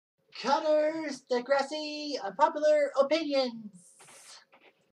Cutters, Degrassi, unpopular opinions.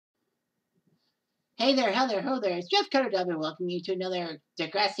 Hey there, how there, ho there. It's Jeff Cutter W. Welcome you to another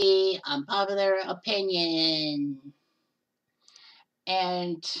Degrassi unpopular opinion.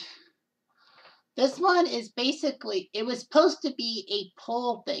 And this one is basically, it was supposed to be a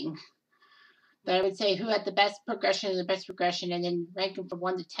poll thing that I would say who had the best progression and the best regression, and then rank them from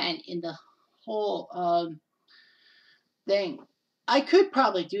 1 to 10 in the whole thing. I could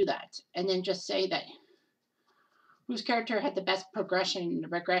probably do that and then just say that whose character had the best progression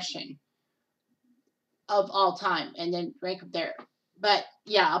and regression of all time, and then rank them there. But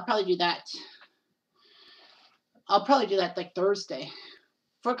yeah, I'll probably do that. I'll probably do that like Thursday.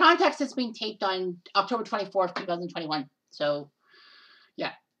 For context, it's being taped on October 24th, 2021. So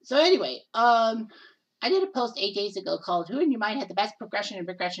yeah. So anyway, I did a post 8 days ago called "Who in your mind had the best progression and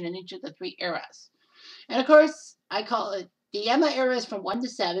regression in each of the 3 eras?" And of course, I call it the Emma era is from 1 to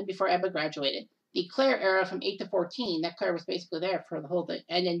 7 before Emma graduated. The Claire era from 8 to 14. That Claire was basically there for the whole thing.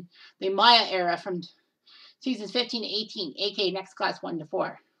 And then the Maya era from seasons 15 to 18, aka next class 1 to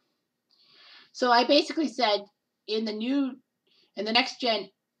 4. So I basically said in the next gen,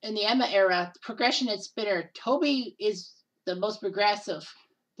 in the Emma era, progression and Spinner, Toby is the most progressive.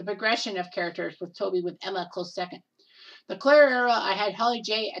 The progression of characters with Toby, with Emma close second. The Claire era, I had Holly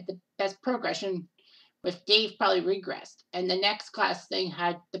J at the best progression, with Dave probably regressed. And the next class thing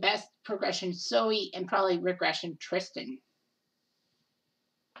had the best progression Zoe and probably regression Tristan.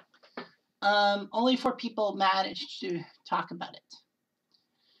 Only 4 people managed to talk about it.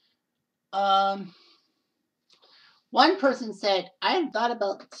 One person said, I hadn't thought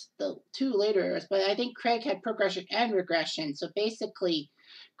about the 2 later eras, but I think Craig had progression and regression. So basically,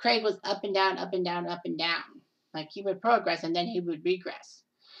 Craig was up and down, up and down, up and down. Like he would progress and then he would regress.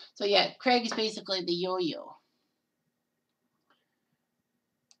 So yeah, Craig is basically the yo-yo.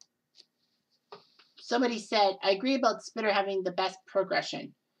 Somebody said, I agree about Spitter having the best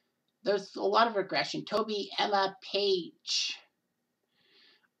progression. There's a lot of regression. Toby, Emma, Paige.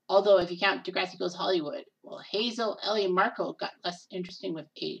 Although if you count Degrassi Goes Hollywood. Well, Hazel, Ellie, and Marco got less interesting with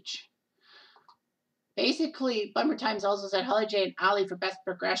age. Basically, Bummer Times also said Holly J and Ali for best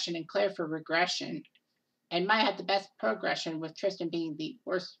progression and Claire for regression. And Maya had the best progression, with Tristan being the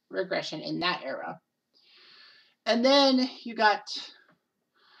worst regression in that era. And then you got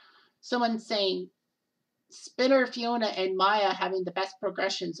someone saying Spinner, Fiona, and Maya having the best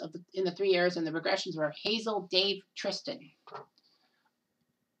progressions in the 3 eras, and the regressions were Hazel, Dave, Tristan.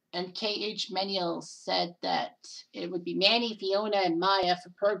 And K.H. Meniel said that it would be Manny, Fiona, and Maya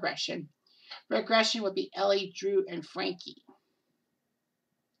for progression. Regression would be Ellie, Drew, and Frankie.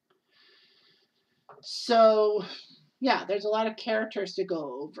 So, yeah, there's a lot of characters to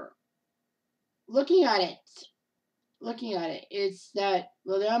go over. Looking at it is that,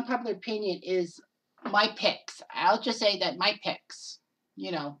 well, the unpopular opinion is my picks. I'll just say that my picks,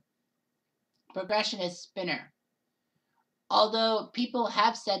 progression is Spinner. Although people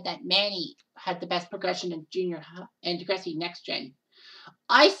have said that Manny had the best progression in junior and Degrassi Next Gen.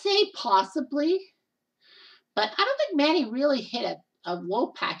 I say possibly, but I don't think Manny really hit a low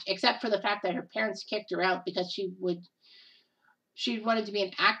patch, except for the fact that her parents kicked her out because she wanted to be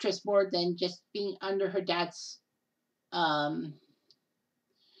an actress more than just being under her dad's wing,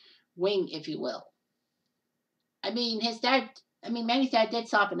 if you will. Manny's dad did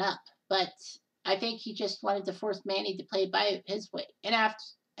soften up, but I think he just wanted to force Manny to play by his way. And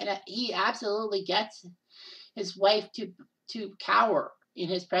he absolutely gets his wife to cower in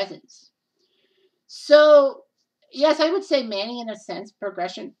his presence. So, yes, I would say Manny, in a sense,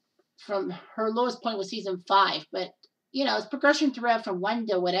 progression from her lowest point was season 5. But, it's progression throughout from 1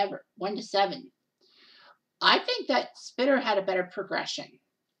 to whatever, 1 to 7. I think that Spitter had a better progression.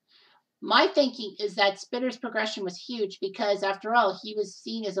 My thinking is that Spitter's progression was huge because, after all, he was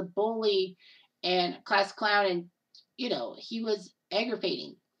seen as a bully and class clown, and he was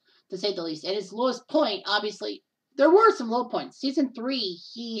aggravating, to say the least. At his lowest point, obviously, there were some low points. Season 3,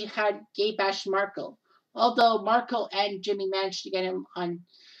 he had gay bashed Marco, although Marco and Jimmy managed to get him on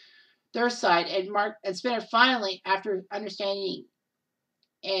their side, and Spinner finally, after understanding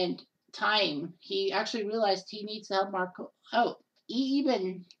and time, he actually realized he needs to help Marco out. He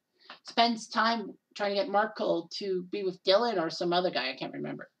even spends time trying to get Marco to be with Dylan or some other guy, I can't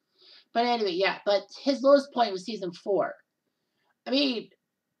remember. But anyway, yeah, but his lowest point was season 4.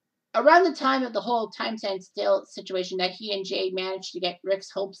 Around the time of the whole time standstill situation that he and Jay managed to get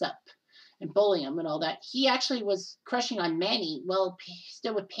Rick's hopes up and bullying him and all that, he actually was crushing on Manny, well,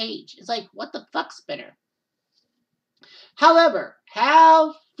 still with Paige. It's like, what the fuck, Spinner? However,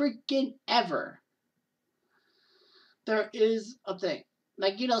 how freaking ever, there is a thing.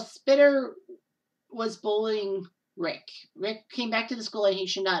 Like, Spinner was bullying Rick. Rick came back to the school and he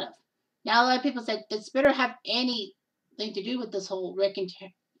should not have. Now, a lot of people said, did Spinner have anything to do with this whole Rick and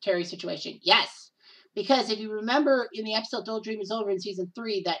Terry situation? Yes. Because if you remember in the episode Don't Dream Is Over in season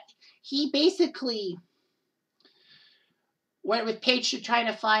 3, that he basically went with Paige to try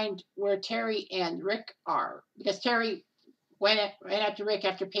to find where Terry and Rick are. Because Terry went right after Rick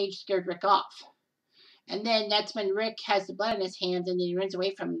after Paige scared Rick off. And then that's when Rick has the blood in his hands, and then he runs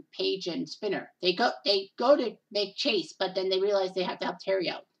away from Paige and Spinner. They go to make chase, but then they realize they have to help Terry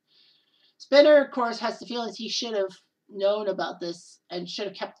out. Spinner, of course, has the feelings he should have known about this and should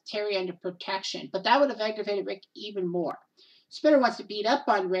have kept Terry under protection, but that would have aggravated Rick even more. Spinner wants to beat up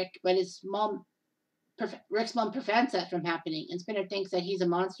on Rick, but Rick's mom prevents that from happening, and Spinner thinks that he's a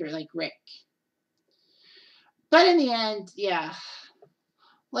monster like Rick. But in the end, yeah,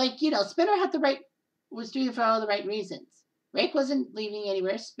 Spinner was doing it for all the right reasons. Rick wasn't leaving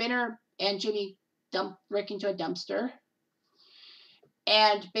anywhere. Spinner and Jimmy dumped Rick into a dumpster.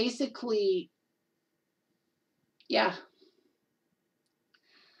 And basically, yeah,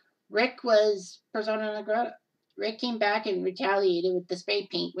 Rick was persona non grata. Rick came back and retaliated with the spray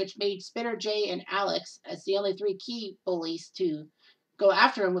paint, which made Spinner, Jay, and Alex as the only 3 key bullies to go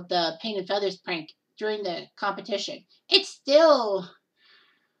after him with the paint and feathers prank during the competition. It still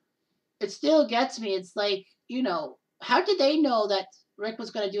gets me. It's like, how did they know that Rick was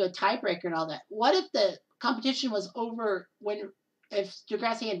going to do a tiebreaker and all that? What if the competition was over if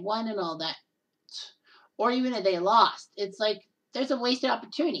Degrassi had won and all that? Or even if they lost? It's like, there's a wasted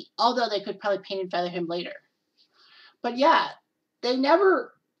opportunity. Although they could probably paint and feather him later. But yeah, the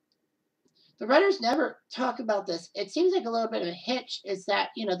writers never talk about this. It seems like a little bit of a hitch is that,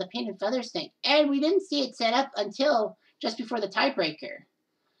 the paint and feathers thing. And we didn't see it set up until just before the tiebreaker.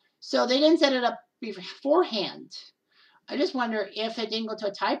 So they didn't set it up beforehand. I just wonder if it didn't go to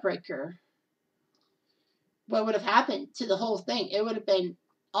a tiebreaker, what would have happened to the whole thing? It would have been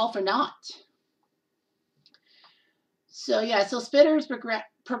all for naught. So yeah, so Spinner's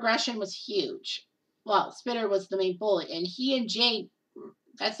progression was huge. Well, Spinner was the main bully, and he and Jay,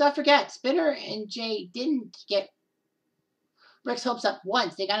 let's not forget, Spinner and Jay didn't get Rick's hopes up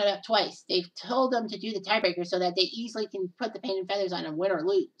once. They got it up twice. They've told them to do the tiebreaker so that they easily can put the paint and feathers on and win or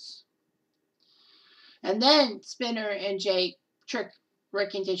lose. And then Spinner and Jay tricked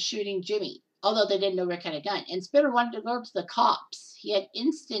Rick into shooting Jimmy, although they didn't know Rick had a gun. And Spinner wanted to go to the cops. He had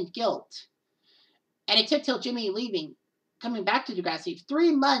instant guilt. And it took till Jimmy coming back to Degrassi,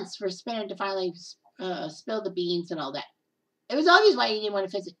 3 months for Spinner to finally spill the beans and all that. It was obvious why he didn't want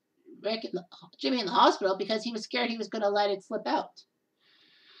to visit Jimmy in the hospital, because he was scared he was going to let it slip out.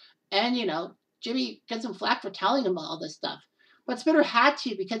 And, Jimmy got some flack for telling him all this stuff. But Spinner had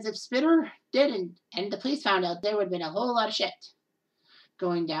to, because if Spinner didn't, and the police found out, there would have been a whole lot of shit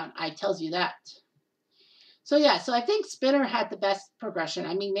going down. I tells you that. So yeah, so I think Spinner had the best progression.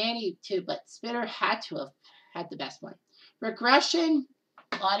 I mean, Manny too, but Spinner had to have had the best one. Regression,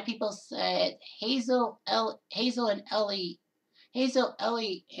 a lot of people said Hazel, and Ellie,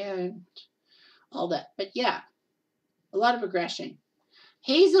 and all that. But yeah, a lot of regression.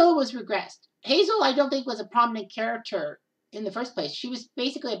 Hazel was regressed. Hazel, I don't think, was a prominent character in the first place. She was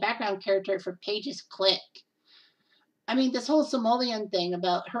basically a background character for Paige's clique. I mean, this whole Somalian thing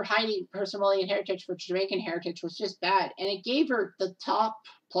about her hiding her Somalian heritage for Jamaican heritage was just bad. And it gave her the top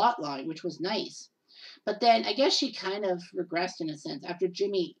plot line, which was nice. But then I guess she kind of regressed in a sense after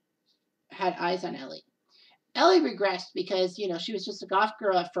Jimmy had eyes on Ellie. Ellie regressed because, she was just a goth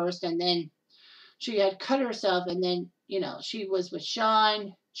girl at first, and then she had cut herself, and then, she was with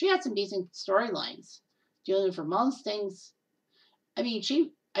Sean. She had some decent storylines dealing with her mom's things. I mean,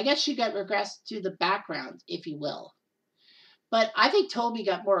 I guess she got regressed to the background, if you will. But I think Toby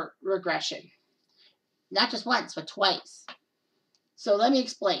got more regression. Not just once, but twice. So let me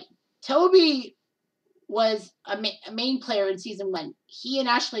explain. Toby was a main player in season 1. He and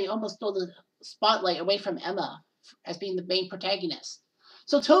Ashley almost stole the spotlight away from Emma as being the main protagonist.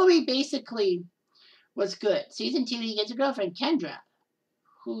 So Toby basically was good. Season 2, he gets a girlfriend, Kendra,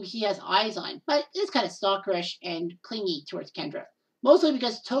 who he has eyes on, but is kind of stalkerish and clingy towards Kendra. Mostly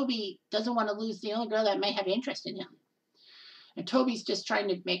because Toby doesn't want to lose the only girl that might have interest in him. And Toby's just trying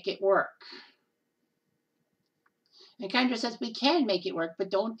to make it work. And Kendra says, we can make it work, but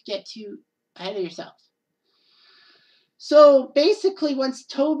don't get too ahead of yourself. So basically, once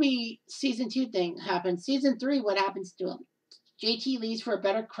Toby season 2 thing happens, season 3, what happens to him? JT leaves for a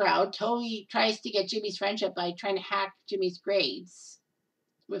better crowd. Toby tries to get Jimmy's friendship by trying to hack Jimmy's grades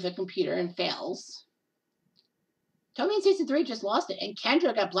with a computer and fails. Toby in season 3 just lost it, and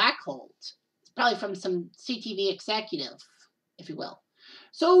Kendra got blackholed. It's probably from some CTV executive, if you will.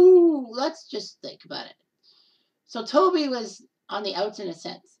 So let's just think about it. So Toby was on the outs in a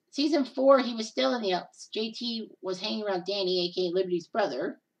sense. Season 4, he was still in the outs. JT was hanging around Danny, aka Liberty's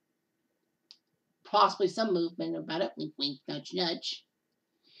brother. Possibly some movement about it. Wink, wink, nudge, nudge.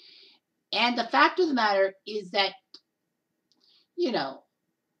 And the fact of the matter is that, you know,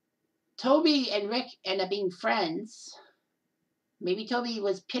 Toby and Rick end up being friends. Maybe Toby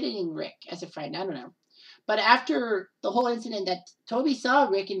was pitying Rick as a friend. I don't know. But after the whole incident that Toby saw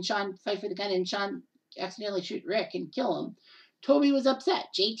Rick and Sean fight for the gun and Sean accidentally shoot Rick and kill him, Toby was upset.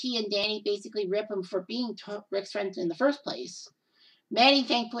 JT and Danny basically rip him for being Rick's friend in the first place. Manny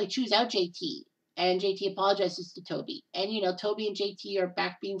thankfully chews out JT, and JT apologizes to Toby. And, you know, Toby and JT are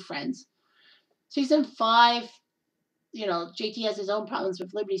back being friends. Season 5, you know, JT has his own problems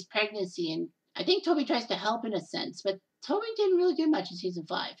with Liberty's pregnancy, and I think Toby tries to help in a sense, but Toby didn't really do much in Season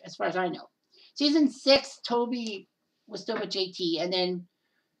 5, as far as I know. Season 6, Toby was still with JT, and then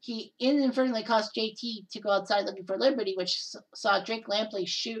he inadvertently caused JT to go outside looking for Liberty, which saw Drake Lampley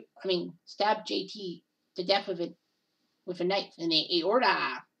stab JT to death with a knife in the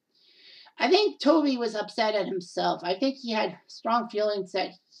aorta. I think Toby was upset at himself. I think he had strong feelings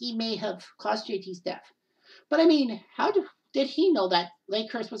that he may have caused JT's death. But I mean, how did he know that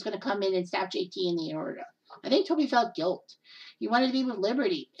Lakehurst was going to come in and stab JT in the aorta? I think Toby felt guilt. He wanted to be with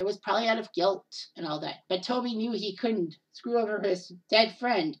Liberty. It was probably out of guilt and all that. But Toby knew he couldn't screw over his dead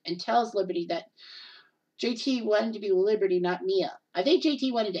friend and tells Liberty that JT wanted to be with Liberty, not Mia. I think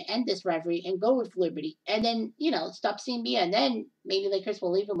JT wanted to end this rivalry and go with Liberty and then, you know, stop seeing Mia, and then maybe Lakehurst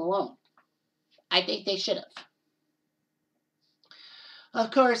will leave him alone. I think they should have.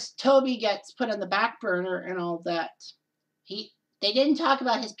 Of course, Toby gets put on the back burner and all that. They didn't talk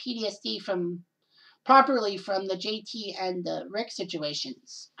about his PTSD properly from the JT and the Rick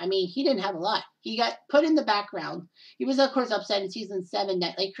situations. I mean, he didn't have a lot. He got put in the background. He was, of course, upset in Season 7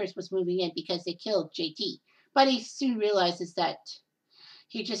 that Lakehurst was moving in because they killed JT. But he soon realizes that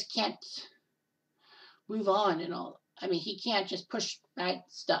he just can't move on and all. I mean, he can't just push bad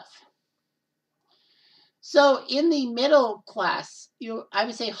stuff. So in the middle class, I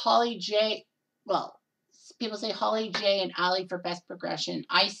would say Holly J. Well, people say Holly J and Allie for best progression.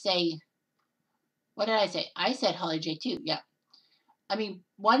 I say, what did I say? I said Holly J too. Yeah. I mean,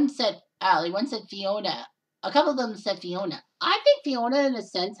 one said Allie, one said Fiona. A couple of them said Fiona. I think Fiona, in a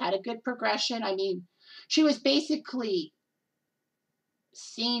sense, had a good progression. I mean, she was basically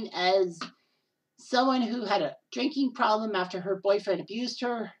seen as someone who had a drinking problem after her boyfriend abused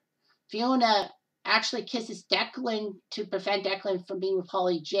her. Fiona actually kisses Declan to prevent Declan from being with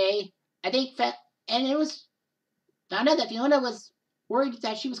Holly J. I think and it was found out that Fiona was worried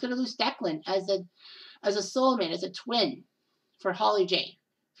that she was going to lose Declan as a soulmate, as a twin for Holly J.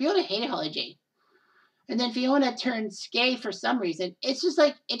 Fiona hated Holly J. And then Fiona turned gay for some reason. It's just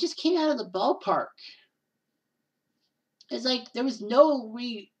like, it just came out of the ballpark. It's like there was no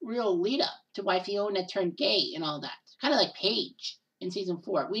real lead up to why Fiona turned gay and all that. Kind of like Paige in Season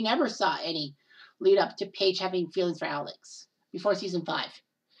 4. We never saw any lead up to Paige having feelings for Alex before Season 5.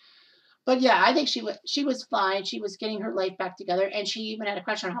 But yeah, I think she was fine. She was getting her life back together, and she even had a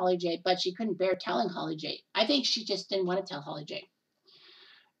crush on Holly J, but she couldn't bear telling Holly J. I think she just didn't want to tell Holly J.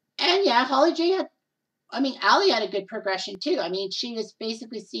 And yeah, Holly J Allie had a good progression too. I mean, she was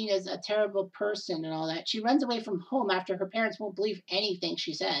basically seen as a terrible person and all that. She runs away from home after her parents won't believe anything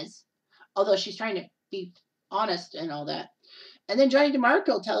she says, although she's trying to be honest and all that. And then Johnny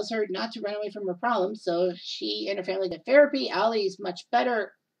DeMarco tells her not to run away from her problems, so she and her family get therapy. Allie is much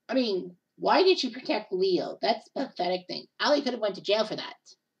better. I mean, why did she protect Leo? That's a pathetic thing. Allie could have went to jail for that.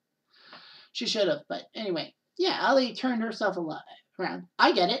 She should have, but anyway. Yeah, Allie turned herself around.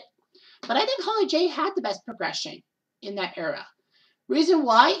 I get it. But I think Holly J had the best progression in that era. Reason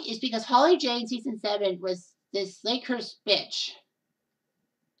why is because Holly J in Season 7 was this Lakehurst bitch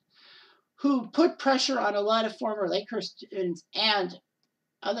who put pressure on a lot of former Lakehurst students and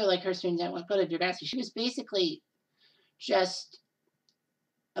other Lakehurst students that would go to Degrassi. She was basically just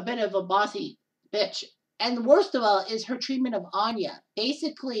a bit of a bossy bitch. And the worst of all is her treatment of Anya.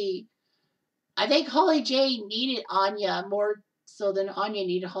 Basically, I think Holly J needed Anya more so than Anya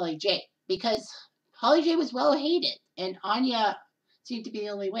needed Holly J. Because Holly J was well hated, and Anya seemed to be the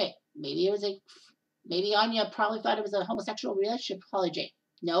only way. Maybe Anya probably thought it was a homosexual relationship with Holly J.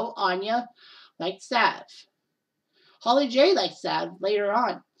 No, Anya liked Sav. Holly J liked Sav later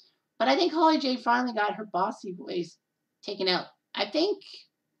on. But I think Holly J finally got her bossy ways taken out. I think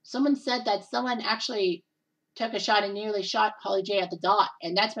someone said that someone actually took a shot and nearly shot Holly J at the dot,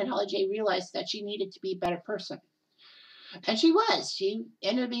 and that's when Holly J realized that she needed to be a better person. And she was. She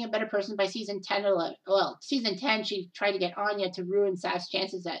ended up being a better person by season 10 or 11. Well, season 10, she tried to get Anya to ruin Saf's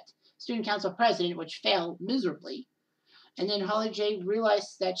chances at student council president, which failed miserably. And then Holly J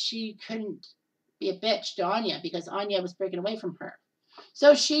realized that she couldn't be a bitch to Anya because Anya was breaking away from her.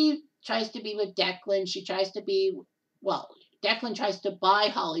 So she tries to be with Declan. She tries to be, well, Declan tries to buy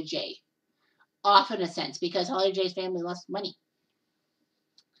Holly J off in a sense because Holly J's family lost money.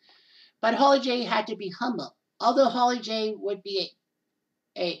 But Holly J had to be humble. Although Holly J would be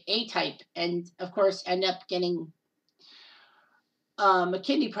a type and of course end up getting a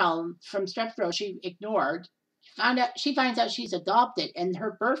kidney problem from strep throat she ignored. She finds out she's adopted and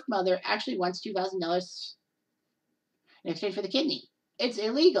her birth mother actually wants $2,000 in exchange for the kidney. It's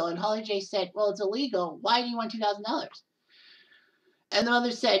illegal, and Holly J said, well, it's illegal. Why do you want $2,000? And the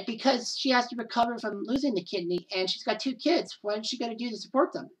mother said, because she has to recover from losing the kidney and she's got 2 kids. What is she going to do to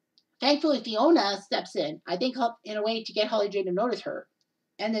support them? Thankfully, Fiona steps in, I think in a way to get Holly J to notice her,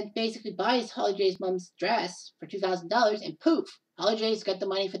 and then basically buys Holly J's mom's dress for $2,000, and poof, Holly J's got the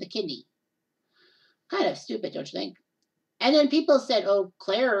money for the kidney. Kind of stupid, don't you think? And then people said, oh,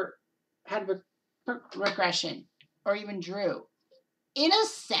 Claire had regression, or even Drew. In a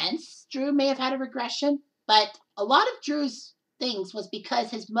sense, Drew may have had a regression, but a lot of Drew's things was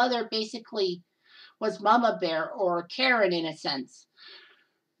because his mother basically was Mama Bear or Karen in a sense.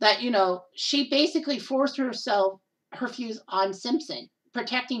 That, you know, she basically forced her fuse on Simpson,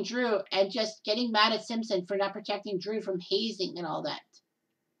 protecting Drew and just getting mad at Simpson for not protecting Drew from hazing and all that.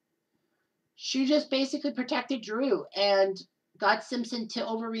 She just basically protected Drew and got Simpson to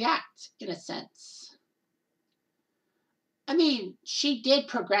overreact in a sense. I mean, she did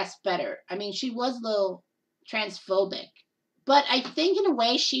progress better. I mean, she was a little transphobic. But I think in a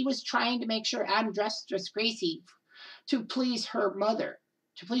way she was trying to make sure Adam dressed Degrassi to please her mother,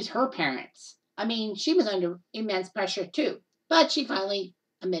 to please her parents. I mean, she was under immense pressure too. But she finally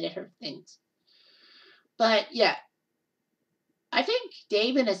admitted her things. But yeah, I think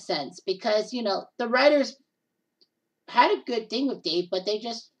Dave in a sense, because, you know, the writers had a good thing with Dave, but they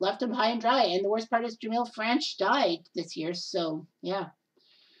just left him high and dry. And the worst part is Jamil French died this year. So, yeah.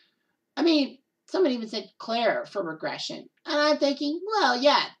 I mean, somebody even said Claire for regression. And I'm thinking, well,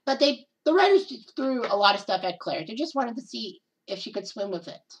 yeah. But the writers just threw a lot of stuff at Claire. They just wanted to see if she could swim with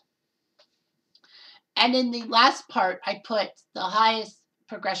it. And in the last part, I put the highest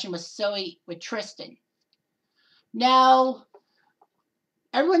progression was Zoe with Tristan. Now,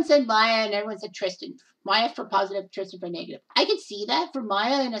 everyone said Maya and everyone said Tristan. Maya for positive, Tristan for negative. I could see that for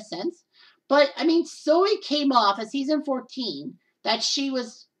Maya in a sense. But, I mean, Zoe came off at season 14 that she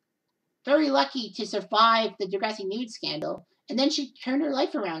was very lucky to survive the Degrassi nude scandal. And then she turned her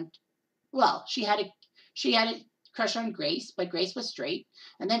life around. Well, she had a crush on Grace, but Grace was straight.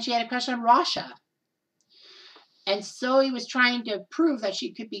 And then she had a crush on Rasha. And Zoe was trying to prove that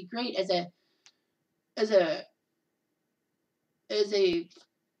she could be great as a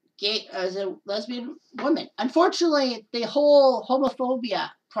lesbian woman. Unfortunately, the whole homophobia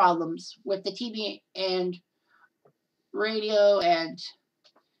problems with the TV and radio and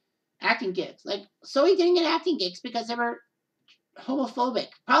acting gigs. Like, Zoe didn't get acting gigs because they were homophobic,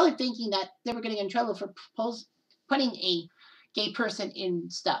 probably thinking that they were getting in trouble for putting a gay person in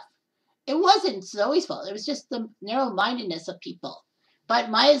stuff. It wasn't Zoe's fault. It was just the narrow-mindedness of people. But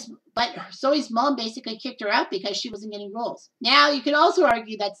Zoe's mom basically kicked her out because she wasn't getting roles. Now, you could also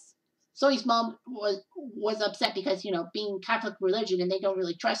argue that Zoe's mom was upset because, you know, being Catholic religion and they don't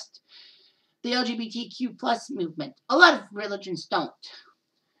really trust the LGBTQ plus movement. A lot of religions don't.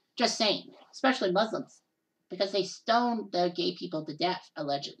 Just saying. Especially Muslims. Because they stone the gay people to death,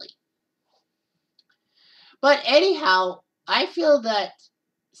 allegedly. But anyhow, I feel that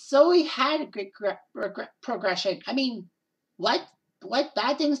Zoe had a good progression. I mean, what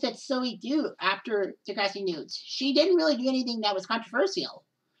bad things did Zoe do after Degrassi Nudes? She didn't really do anything that was controversial.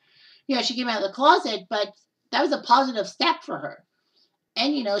 You know, she came out of the closet, but that was a positive step for her.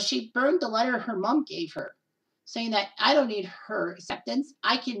 And, you know, she burned the letter her mom gave her, saying that I don't need her acceptance.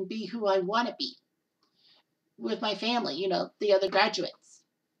 I can be who I want to be with my family, you know, the other graduates.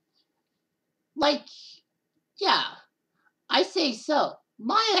 Like, yeah, I say so.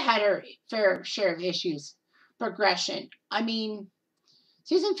 Maya had her fair share of issues. Progression. I mean,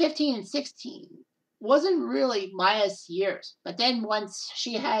 season 15 and 16 wasn't really Maya's years. But then once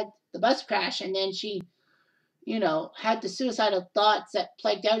she had the bus crash and then she, you know, had the suicidal thoughts that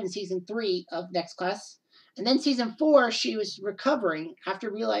plagued out in season 3 of Next Class. And then season 4, she was recovering after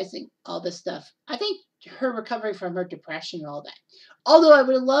realizing all this stuff. I think her recovery from her depression and all that. Although I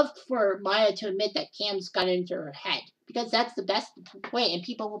would have loved for Maya to admit that Cam's got into her head. Because that's the best way. And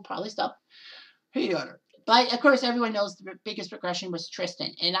people will probably stop hating on her. But, of course, everyone knows the biggest progression was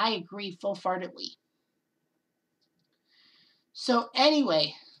Tristan, and I agree full-heartedly. So,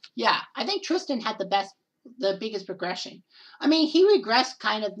 anyway, yeah, I think Tristan had the biggest progression. I mean, he regressed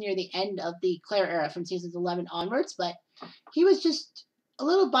kind of near the end of the Claire era from seasons 11 onwards, but he was just a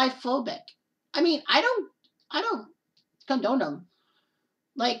little biphobic. I mean, I don't condone him.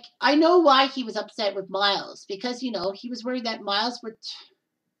 Like, I know why he was upset with Miles, because, he was worried that Miles would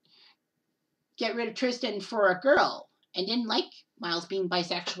get rid of Tristan for a girl and didn't like Miles being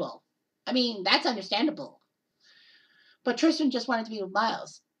bisexual. I mean, that's understandable. But Tristan just wanted to be with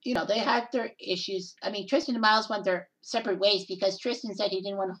Miles. They had their issues. I mean, Tristan and Miles went their separate ways because Tristan said he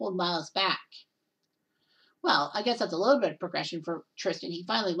didn't want to hold Miles back. Well, I guess that's a little bit of progression for Tristan. He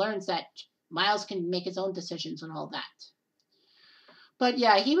finally learns that Miles can make his own decisions and all that. But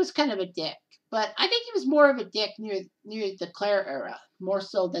yeah, he was kind of a dick. But I think he was more of a dick near the Claire era, more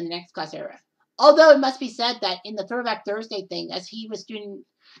so than the Next Class era. Although it must be said that in the Throwback Thursday thing, as he was student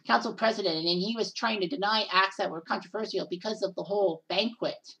council president and he was trying to deny acts that were controversial because of the whole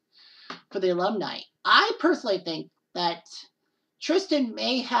banquet for the alumni, I personally think that Tristan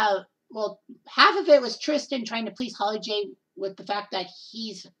may have, well, half of it was Tristan trying to please Holly J with the fact that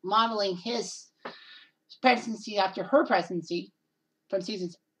he's modeling his presidency after her presidency from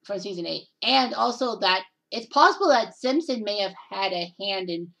season 8, and also that it's possible that Simpson may have had a hand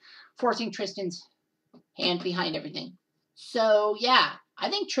in forcing Tristan's hand behind everything. So yeah, I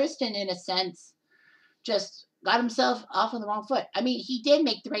think Tristan, in a sense, just got himself off on the wrong foot. I mean, he did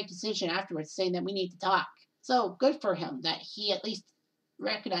make the right decision afterwards, saying that we need to talk. So good for him that he at least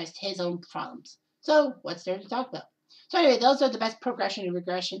recognized his own problems. So what's there to talk about? So anyway, those are the best progression and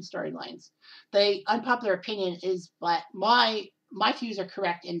regression storylines. The unpopular opinion is, but my views are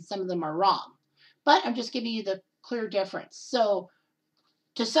correct and some of them are wrong. But I'm just giving you the clear difference. So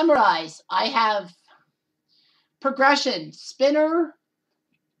to summarize, I have progression: Spinner,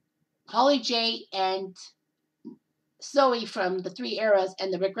 Holly J, and Zoe from the 3 eras,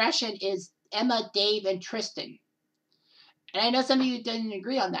 and the regression is Emma, Dave, and Tristan. And I know some of you didn't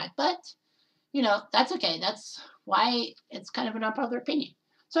agree on that, but that's okay. That's why it's kind of an unpopular opinion.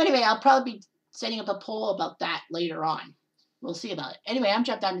 So anyway, I'll probably be setting up a poll about that later on. We'll see about it. Anyway, I'm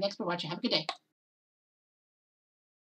Jeff Diamond. Thanks for watching. Have a good day.